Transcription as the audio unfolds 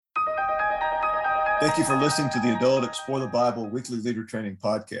Thank you for listening to the Adult Explore the Bible Weekly Leader Training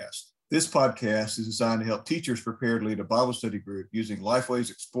Podcast. This podcast is designed to help teachers prepare to lead a Bible study group using Lifeway's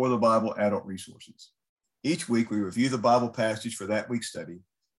Explore the Bible adult resources. Each week, we review the Bible passage for that week's study,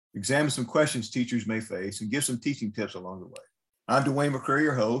 examine some questions teachers may face, and give some teaching tips along the way. I'm Dwayne McCrary,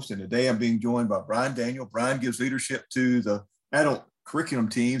 your host, and today I'm being joined by Brian Daniel. Brian gives leadership to the adult curriculum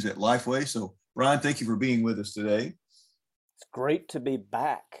teams at Lifeway. So, Brian, thank you for being with us today. It's great to be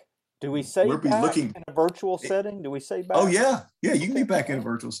back. Do we say back in a virtual setting? Do we say back? Oh, yeah. Yeah, you can be back in a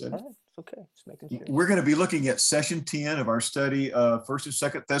virtual setting. All right. It's okay. Just making sure. We're going to be looking at session 10 of our study of 1st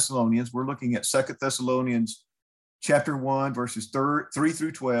and 2nd Thessalonians. We're looking at 2nd Thessalonians chapter 1, verses 3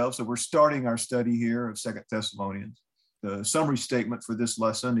 through 12. So we're starting our study here of 2nd Thessalonians. The summary statement for this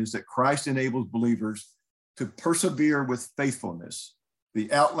lesson is that Christ enables believers to persevere with faithfulness.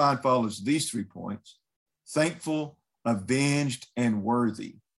 The outline follows these 3 points: thankful, avenged, and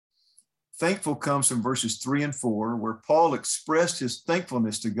worthy. Thankful comes from verses 3 and 4, where Paul expressed his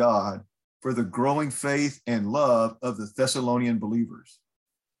thankfulness to God for the growing faith and love of the Thessalonian believers.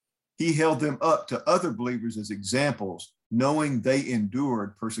 He held them up to other believers as examples, knowing they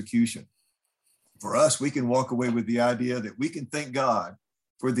endured persecution. For us, we can walk away with the idea that we can thank God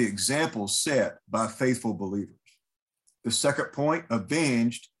for the examples set by faithful believers. The second point,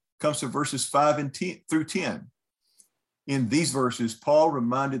 avenged, comes from verses 5 through 10. In these verses, Paul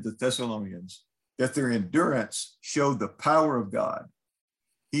reminded the Thessalonians that their endurance showed the power of God.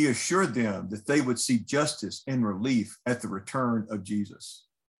 He assured them that they would see justice and relief at the return of Jesus.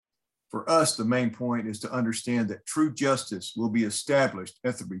 For us, the main point is to understand that true justice will be established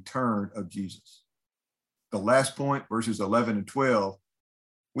at the return of Jesus. The last point, verses 11 and 12,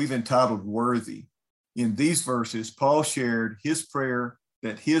 we've entitled Worthy. In these verses, Paul shared his prayer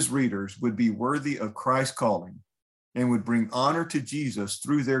that his readers would be worthy of Christ's calling and would bring honor to Jesus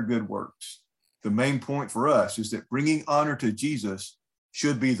through their good works. The main point for us is that bringing honor to Jesus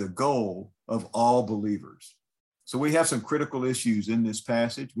should be the goal of all believers. So we have some critical issues in this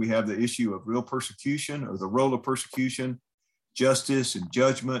passage. We have the issue of real persecution, or the role of persecution, justice, and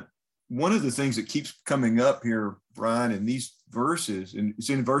judgment. One of the things that keeps coming up here, Brian, in these verses, and it's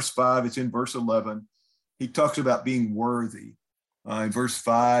in verse 5, it's in verse 11, he talks about being worthy. In verse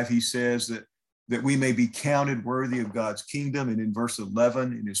 5, he says that we may be counted worthy of God's kingdom. And in verse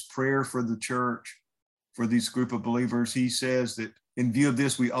 11, in his prayer for the church, for this group of believers, he says that in view of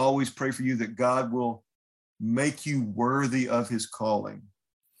this, we always pray for you that God will make you worthy of his calling.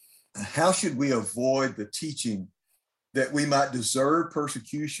 How should we avoid the teaching that we might deserve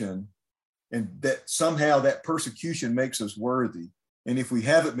persecution and that somehow that persecution makes us worthy? And if we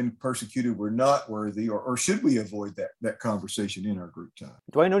haven't been persecuted, we're not worthy, or should we avoid that conversation in our group time?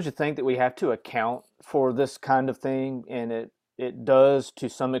 Dwayne, don't you think that we have to account for this kind of thing? And it does, to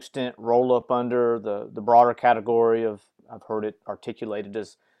some extent, roll up under the broader category of, I've heard it articulated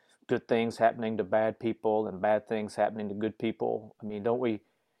as good things happening to bad people and bad things happening to good people. I mean, don't we?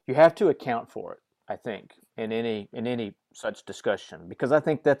 You have to account for it, I think, in any such discussion, because I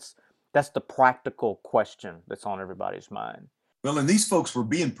think that's the practical question that's on everybody's mind. Well, and these folks were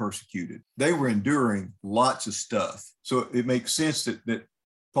being persecuted. They were enduring lots of stuff. So it makes sense that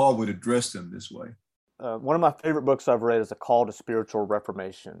Paul would address them this way. One of my favorite books I've read is A Call to Spiritual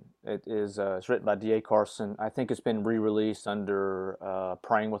Reformation. It's written by D.A. Carson. I think it's been re-released under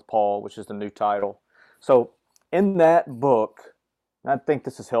Praying with Paul, which is the new title. So in that book, and I think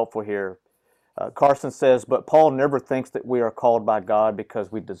this is helpful here, Carson says, but Paul never thinks that we are called by God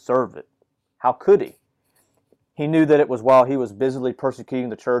because we deserve it. How could he? He knew that it was while he was busily persecuting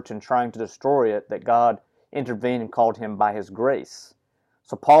the church and trying to destroy it that God intervened and called him by his grace.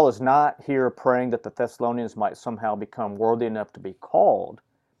 So Paul is not here praying that the Thessalonians might somehow become worthy enough to be called.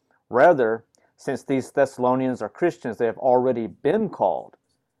 Rather, since these Thessalonians are Christians, they have already been called.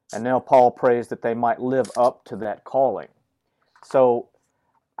 And now Paul prays that they might live up to that calling. So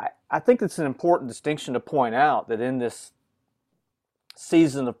I think it's an important distinction to point out that in this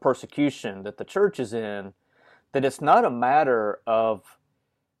season of persecution that the church is in, that it's not a matter of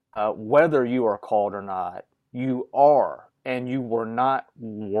whether you are called or not. You are, and you were not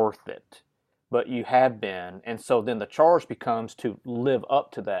worth it, but you have been. And so then the charge becomes to live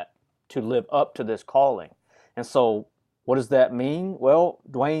up to that, to live up to this calling. And so what does that mean? Well,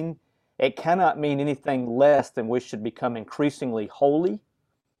 Dwayne, it cannot mean anything less than we should become increasingly holy,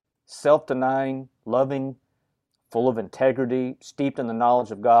 self-denying, loving, full of integrity, steeped in the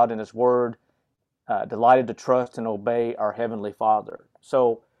knowledge of God and his word, delighted to trust and obey our Heavenly Father.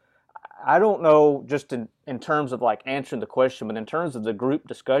 So I don't know just in terms of like answering the question, but in terms of the group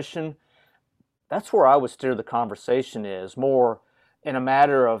discussion, that's where I would steer the conversation is more in a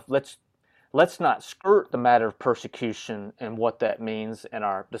matter of let's let's not skirt the matter of persecution and what that means in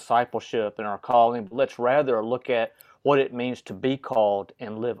our discipleship and our calling, but let's rather look at what it means to be called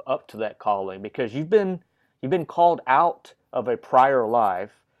and live up to that calling, because you've been called out of a prior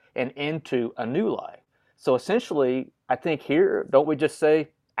life and into a new life. So essentially, I think here, don't we just say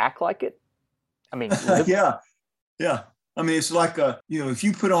act like it? I mean, live. Yeah, yeah. I mean, it's like if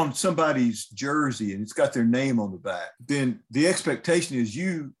you put on somebody's jersey and it's got their name on the back, then the expectation is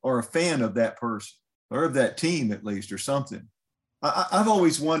you are a fan of that person or of that team at least, or something. I've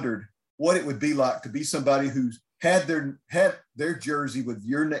always wondered what it would be like to be somebody who's had their jersey with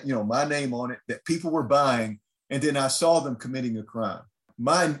my name on it that people were buying, and then I saw them committing a crime.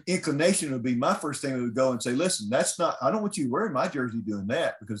 My inclination would be, my first thing would go and say, listen, I don't want you wearing my jersey doing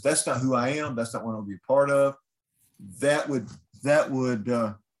that, because that's not who I am. That's not what I'll be a part of. That would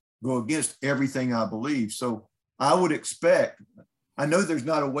go against everything I believe. So I would expect, I know there's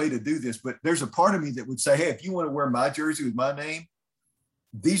not a way to do this, but there's a part of me that would say, hey, if you want to wear my jersey with my name,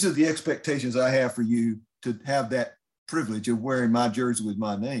 these are the expectations I have for you to have that privilege of wearing my jersey with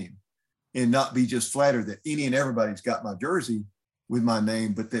my name, and not be just flattered that any and everybody's got my jersey with my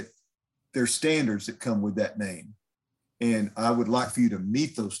name, but that there's standards that come with that name. And I would like for you to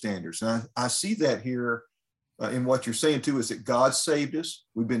meet those standards. And I see that here in what you're saying too, is that God saved us.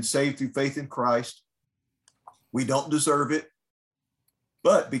 We've been saved through faith in Christ. We don't deserve it.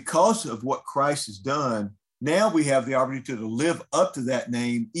 But because of what Christ has done, now we have the opportunity to live up to that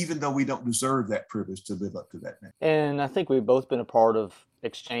name, even though we don't deserve that privilege to live up to that name. And I think we've both been a part of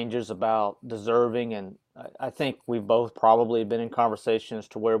exchanges about deserving, and I think we've both probably been in conversations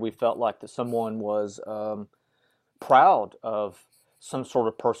to where we felt like that someone was proud of some sort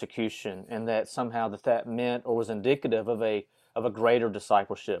of persecution, and that somehow that meant or was indicative of a greater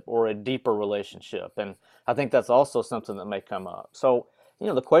discipleship or a deeper relationship. And I think that's also something that may come up. So,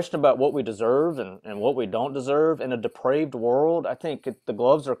 the question about what we deserve and what we don't deserve in a depraved world, I think the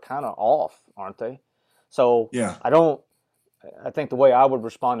gloves are kind of off, aren't they? So Yeah. I think the way I would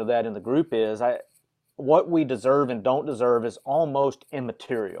respond to that in the group is, what we deserve and don't deserve is almost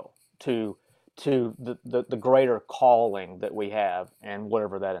immaterial to the greater calling that we have, and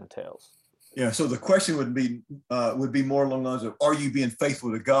whatever that entails. Yeah. So the question would be more along the lines of, are you being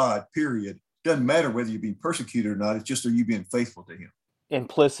faithful to God, period? Doesn't matter whether you're being persecuted or not. It's just, are you being faithful to him?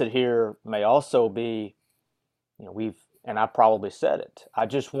 Implicit here may also be, and I probably said it, I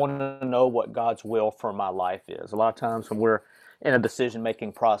just want to know what God's will for my life is. A lot of times when we're in a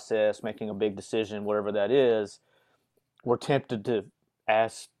decision-making process, making a big decision, whatever that is, we're tempted to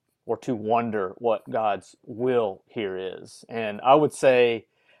ask or to wonder what God's will here is. And I would say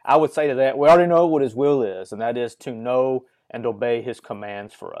to that, we already know what his will is, and that is to know and obey his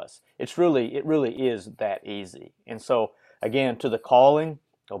commands for us. It really is that easy. And so, again, to the calling,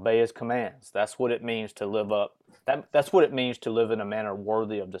 obey his commands. That's what it means to live up. That's what it means to live in a manner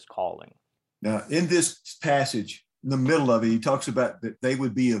worthy of this calling. Now, in this passage, in the middle of it, he talks about that they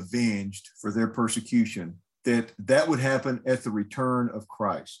would be avenged for their persecution, that would happen at the return of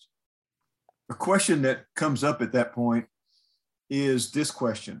Christ. A question that comes up at that point is this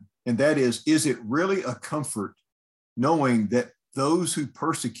question, and that is it really a comfort knowing that those who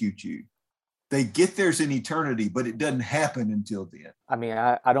persecute you, they get theirs in eternity, but it doesn't happen until then? I mean,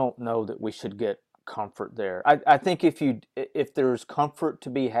 I don't know that we should get comfort there. I think if there's comfort to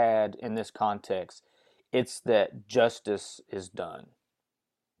be had in this context, it's that justice is done,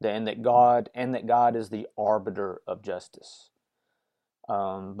 and that God is the arbiter of justice.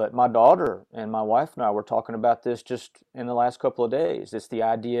 But my daughter and my wife and I were talking about this just in the last couple of days. It's the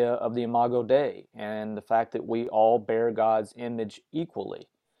idea of the Imago Dei, and the fact that we all bear God's image equally,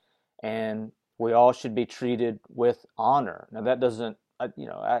 and we all should be treated with honor. Now, that doesn't,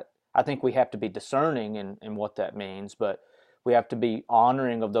 I think we have to be discerning in what that means, but we have to be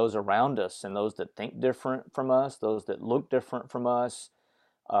honoring of those around us, and those that think different from us, those that look different from us,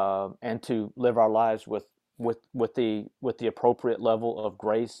 and to live our lives with the appropriate level of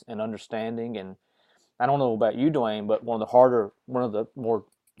grace and understanding. And I don't know about you, Dwayne, but one of the more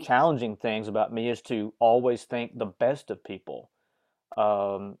challenging things about me is to always think the best of people,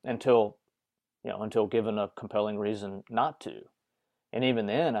 until given a compelling reason not to. And even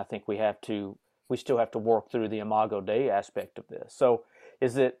then, I think we still have to work through the Imago Dei aspect of this. So,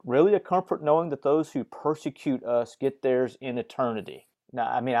 is it really a comfort knowing that those who persecute us get theirs in eternity? Now,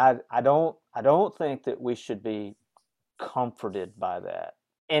 I mean, I don't think that we should be comforted by that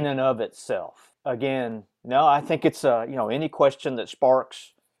in and of itself. Again, no, I think it's any question that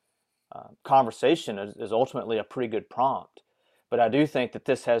sparks conversation is ultimately a pretty good prompt. But I do think that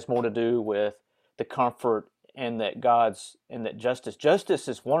this has more to do with the comfort and that justice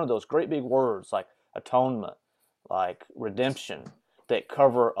is one of those great big words like atonement, like redemption, that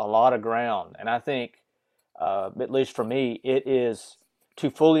cover a lot of ground. And I think, at least for me, it is to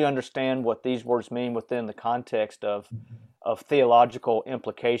fully understand what these words mean within the context of theological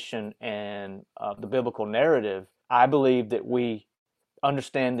implication and the biblical narrative. I believe that we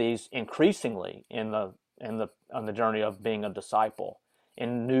understand these increasingly on the journey of being a disciple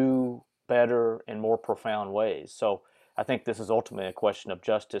in new, better, and more profound ways. So I think this is ultimately a question of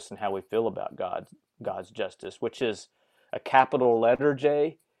justice and how we feel about God's justice, which is a capital letter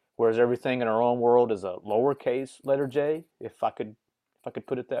J, whereas everything in our own world is a lowercase letter J. If I could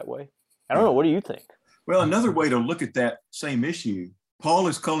put it that way. I don't know. What do you think? Well, another way to look at that same issue, Paul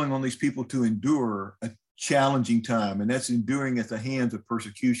is calling on these people to endure a challenging time, and that's enduring at the hands of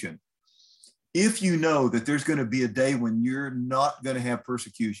persecution. If you know that there's going to be a day when you're not going to have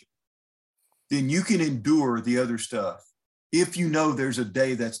persecution, then you can endure the other stuff. If you know there's a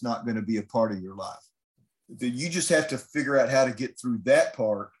day that's not going to be a part of your life, then you just have to figure out how to get through that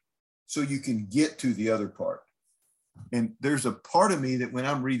part so you can get to the other part. And there's a part of me that when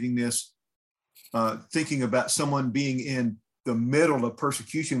I'm reading this, thinking about someone being in the middle of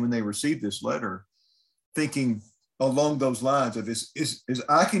persecution when they receive this letter, thinking along those lines of is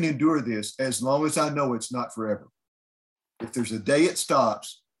I can endure this as long as I know it's not forever. If there's a day it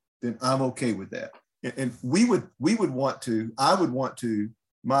stops, then I'm okay with that. And I would want to,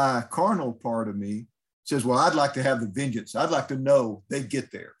 my carnal part of me says, well, I'd like to have the vengeance. I'd like to know they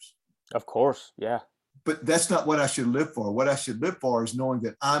get theirs. Of course, yeah. But that's not what I should live for. What I should live for is knowing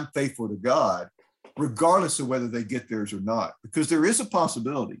that I'm faithful to God, regardless of whether they get theirs or not. Because there is a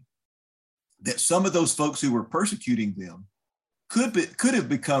possibility that some of those folks who were persecuting them could have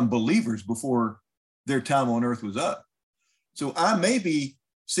become believers before their time on earth was up. So I may be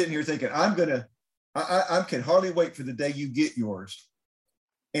sitting here thinking, I can hardly wait for the day you get yours,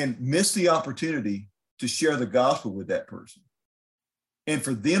 and miss the opportunity to share the gospel with that person and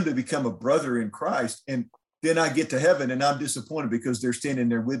for them to become a brother in Christ. And then I get to heaven and I'm disappointed because they're standing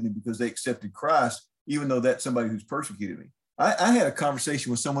there with me because they accepted Christ, even though that's somebody who's persecuted me. I had a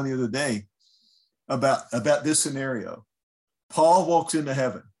conversation with someone the other day about this scenario. Paul walks into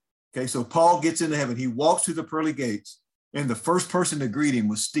heaven. Okay, so Paul gets into heaven. He walks through the pearly gates, and the first person to greet him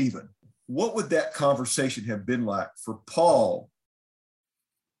was Stephen. What would that conversation have been like for Paul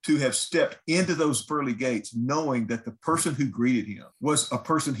to have stepped into those pearly gates, knowing that the person who greeted him was a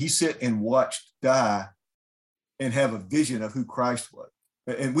person he sat and watched die and have a vision of who Christ was?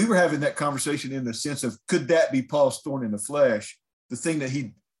 And we were having that conversation in the sense of, could that be Paul's thorn in the flesh? The thing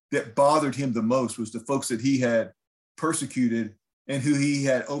that bothered him the most was the folks that he had persecuted and who he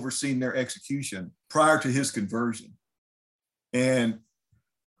had overseen their execution prior to his conversion. And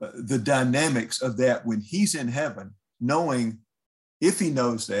the dynamics of that when he's in heaven, knowing, if he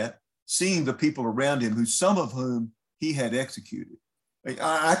knows that, seeing the people around him, some of whom he had executed.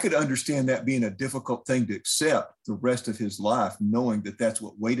 I could understand that being a difficult thing to accept the rest of his life, knowing that that's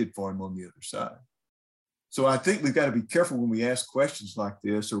what waited for him on the other side. So I think we've got to be careful when we ask questions like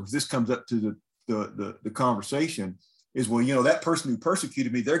this, or if this comes up to the conversation, is, well, that person who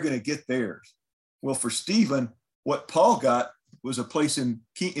persecuted me, they're going to get theirs. Well, for Stephen, what Paul got was a place in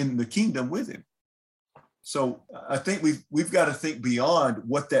the kingdom with him. So I think we've got to think beyond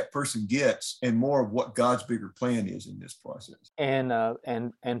what that person gets and more of what God's bigger plan is in this process. And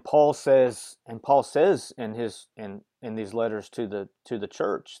Paul says in these letters to the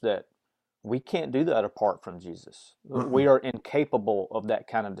church that we can't do that apart from Jesus. We are incapable of that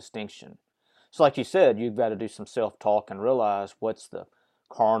kind of distinction. So like you said, you've got to do some self-talk and realize what's the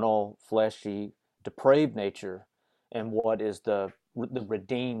carnal, fleshy, depraved nature and what is the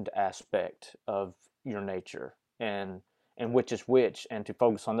redeemed aspect of your nature, and which is which, and to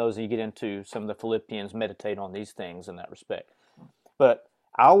focus on those. You get into some of the Philippians, meditate on these things in that respect. But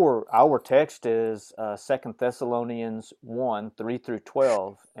our text is 2 Thessalonians 1, 3 through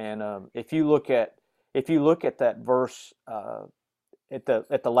 12, and if you look at that verse at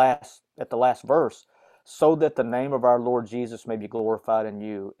the last verse, so that the name of our Lord Jesus may be glorified in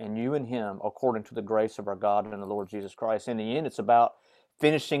you, and you in him, according to the grace of our God and the Lord Jesus Christ. In the end, it's about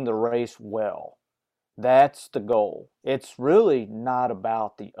finishing the race well. That's the goal. It's really not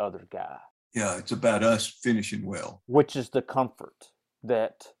about the other guy. Yeah, it's about us finishing well, which is the comfort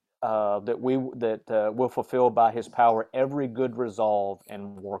that we'll fulfill by his power every good resolve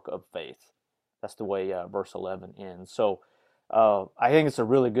and work of faith. That's the way verse 11 ends. So I think it's a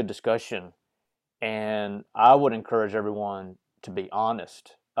really good discussion, and I would encourage everyone to be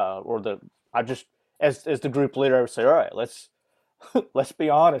honest. As the group leader, I would say, all right, let's be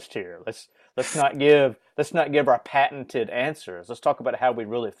honest here. let's not give our patented answers. Let's talk about how we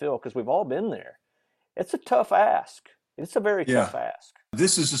really feel, because we've all been there. It's a tough ask. It's a very Yeah. tough ask.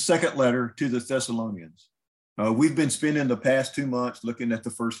 This is the second letter to the Thessalonians. We've been spending the past 2 months looking at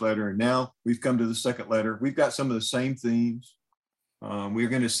the first letter, and now we've come to the second letter. We've got some of the same themes. We're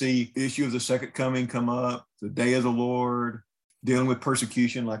going to see the issue of the second coming come up, the day of the Lord, dealing with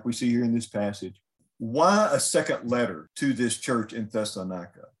persecution like we see here in this passage. Why a second letter to this church in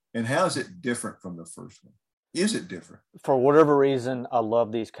Thessalonica? And how is it different from the first one? Is it different? For whatever reason, I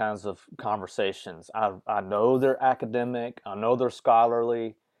love these kinds of conversations. I know they're academic. I know they're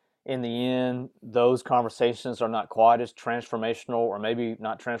scholarly. In the end, those conversations are not quite as transformational, or maybe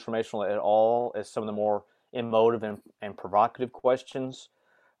not transformational at all, as some of the more emotive and provocative questions.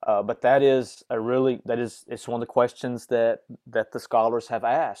 But it's one of the questions that the scholars have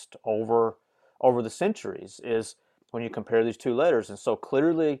asked over the centuries, is when you compare these two letters. And so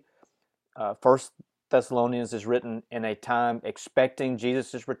clearly, First Thessalonians is written in a time expecting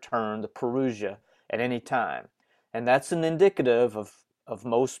Jesus' return, the Parousia, at any time. And that's an indicative of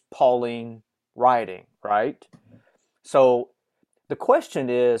most Pauline writing, right? So the question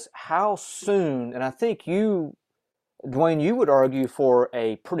is, how soon, and I think you, Dwayne, you would argue for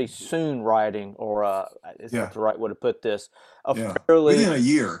a pretty soon writing, or is that the right way to put this? Within a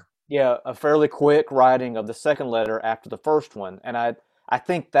year. Yeah, a fairly quick writing of the second letter after the first one. And I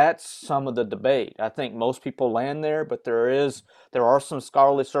think that's some of the debate. I think most people land there, but there are some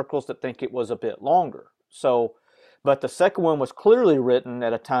scholarly circles that think it was a bit longer. So, but the second one was clearly written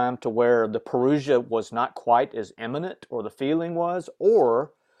at a time to where the Parousia was not quite as imminent, or the feeling was,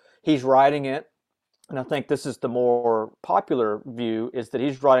 or he's writing it, and I think this is the more popular view, is that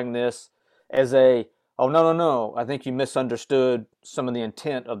he's writing this as oh, no, no, no, I think you misunderstood some of the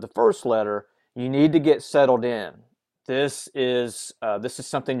intent of the first letter. You need to get settled in. This is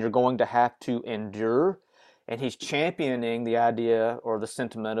something you're going to have to endure. And he's championing the idea, or the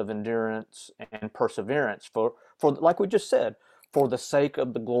sentiment, of endurance and perseverance for like we just said, for the sake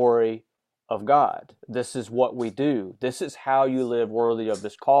of the glory of God. This is what we do. This is how you live worthy of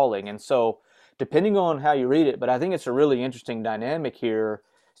this calling. And so, depending on how you read it, but I think it's a really interesting dynamic here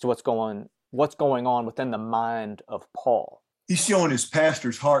as to what's going on within the mind of Paul. He's showing his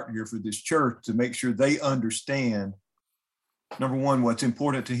pastor's heart here for this church to make sure they understand, number one, what's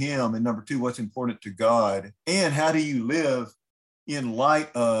important to him, and number two, what's important to God, and how do you live in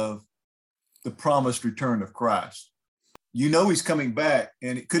light of the promised return of Christ. You know he's coming back,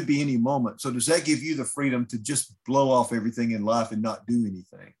 and it could be any moment. So does that give you the freedom to just blow off everything in life and not do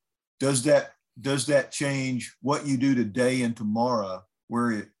anything? Does that change what you do today and tomorrow, where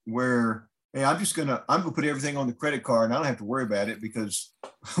hey, I'm gonna put everything on the credit card and I don't have to worry about it, because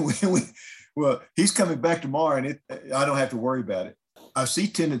well, he's coming back tomorrow, and I don't have to worry about it. I see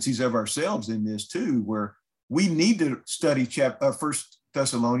tendencies of ourselves in this too, where we need to study First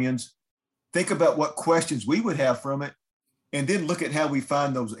Thessalonians, think about what questions we would have from it, and then look at how we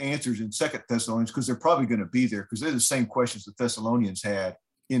find those answers in Second Thessalonians, because they're probably going to be there, because they're the same questions the Thessalonians had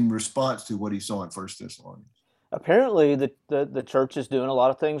in response to what he saw in First Thessalonians. Apparently, the church is doing a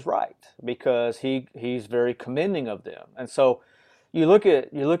lot of things right, because he's very commending of them. And so you look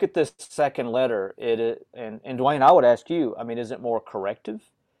at this second letter, and Dwayne, I would ask you, I mean, is it more corrective?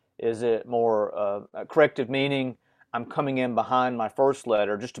 Is it more corrective, meaning I'm coming in behind my first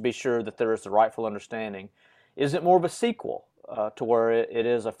letter just to be sure that there is the rightful understanding? Is it more of a sequel, to where it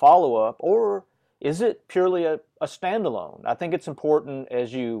is a follow-up, or is it purely a standalone? I think it's important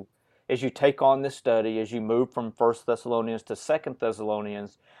as you take on this study, as you move from First Thessalonians to Second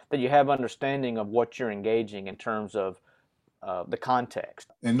Thessalonians, that you have understanding of what you're engaging in terms of the context.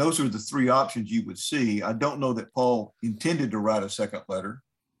 And those are the three options you would see. I don't know that Paul intended to write a second letter.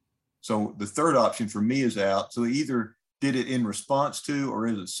 So the third option for me is out. So he either did it in response to or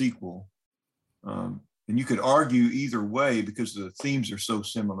as a sequel. And you could argue either way because the themes are so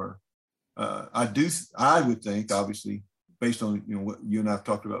similar. I would think, obviously, based on what you and I've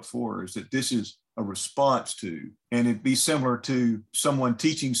talked about before, is that this is a response to, and it'd be similar to someone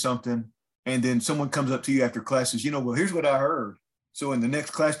teaching something, and then someone comes up to you after class and says, well, here's what I heard. So in the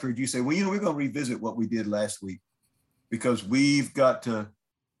next class period, you say, well, we're going to revisit what we did last week, because we've got to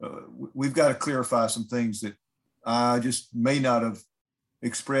clarify some things that I just may not have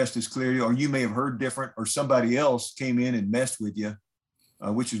expressed as clearly, or you may have heard different, or somebody else came in and messed with you,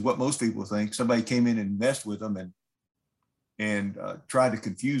 which is what most people think. Somebody came in and messed with them and tried to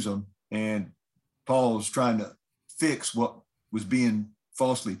confuse them. And Paul was trying to fix what was being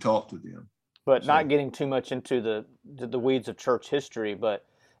falsely taught to them. But not getting too much into the weeds of church history, but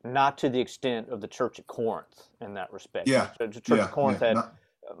not to the extent of the church at Corinth in that respect. Yeah. The church at Corinth had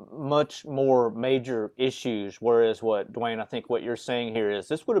much more major issues. Whereas what, Dwayne, I think what you're saying here is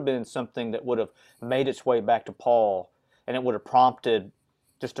this would have been something that would have made its way back to Paul, and it would have prompted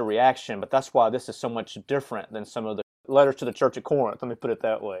just a reaction. But that's why this is so much different than some of the letters to the church at Corinth. Let me put it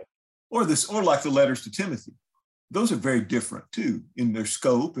that way. Or like the letters to Timothy. Those are very different too in their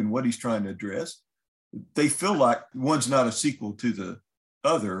scope and what he's trying to address. They feel like one's not a sequel to the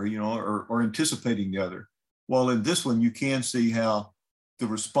other, or anticipating the other. While in this one, you can see how the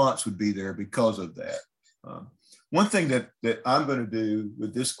response would be there because of that. One thing that I'm going to do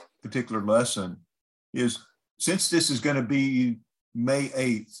with this particular lesson is, since this is going to be May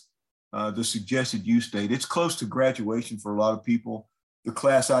 8th, the suggested use date, it's close to graduation for a lot of people. The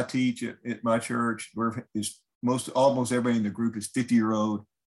class I teach at my church, where is almost everybody in the group is 50-year-old.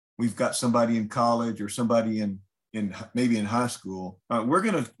 We've got somebody in college or somebody in maybe in high school. We're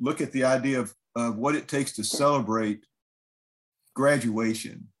going to look at the idea of what it takes to celebrate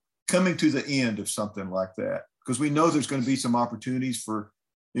graduation, coming to the end of something like that, because we know there's going to be some opportunities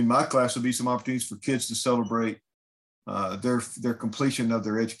in my class, there'll be some opportunities for kids to celebrate their completion of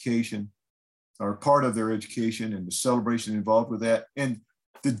their education, or part of their education, and the celebration involved with that, and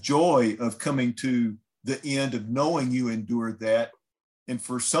the joy of coming to the end of knowing you endured that. And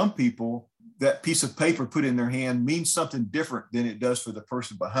for some people, that piece of paper put in their hand means something different than it does for the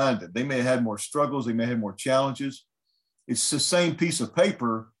person behind it. They may have had more struggles, they may have more challenges. It's the same piece of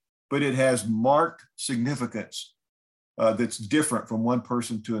paper, but it has marked significance that's different from one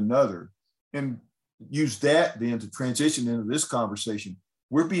person to another. And use that then to transition into this conversation.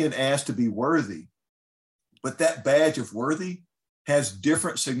 We're being asked to be worthy, but that badge of worthy has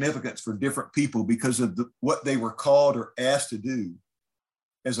different significance for different people because of what they were called or asked to do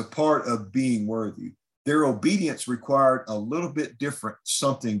as a part of being worthy. Their obedience required a little bit different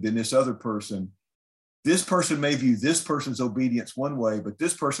something than this other person. This person may view this person's obedience one way, but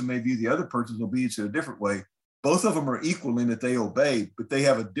this person may view the other person's obedience in a different way. Both of them are equal in that they obeyed, but they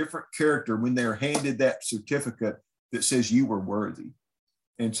have a different character when they're handed that certificate that says you were worthy.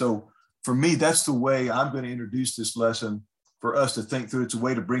 And so for me, that's the way I'm going to introduce this lesson for us to think through. It's a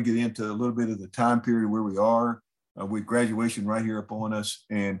way to bring it into a little bit of the time period where we are with graduation right here upon us,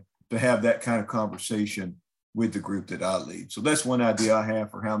 and to have that kind of conversation with the group that I lead. So that's one idea I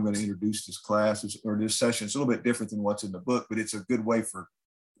have for how I'm going to introduce this class or this session. It's a little bit different than what's in the book, but it's a good way for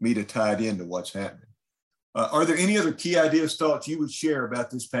me to tie it into what's happening. Are there any other key ideas, thoughts you would share about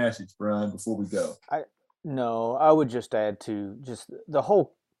this passage, Brian, before we go? No, I would just add to just the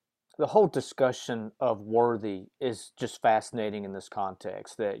whole discussion of worthy is just fascinating in this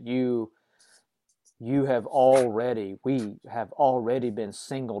context, that we have already been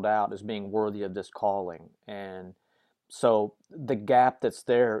singled out as being worthy of this calling. And so the gap that's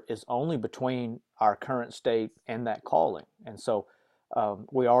there is only between our current state and that calling. And so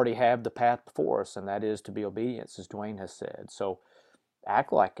we already have the path before us, and that is to be obedience, as Dwayne has said. So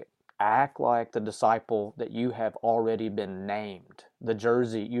act like it. Act like the disciple that you have already been named. The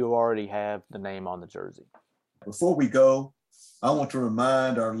jersey, you already have the name on the jersey. Before we go, I want to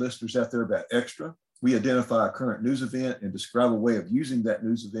remind our listeners out there about Extra. We identify a current news event and describe a way of using that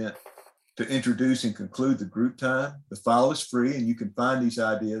news event to introduce and conclude the group time. The file is free, and you can find these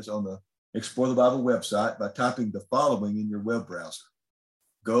ideas on the Explore the Bible website by typing the following in your web browser: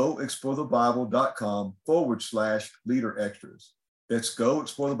 goexplorethebible.com/leader extras. That's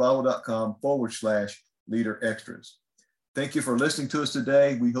goexplorethebible.com/leader extras. Thank you for listening to us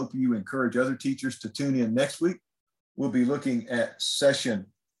today. We hope you encourage other teachers to tune in next week. We'll be looking at session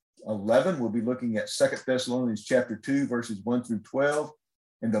 11. We'll be looking at 2 Thessalonians chapter 2, verses 1 through 12.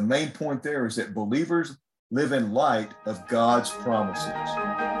 And the main point there is that believers live in light of God's promises.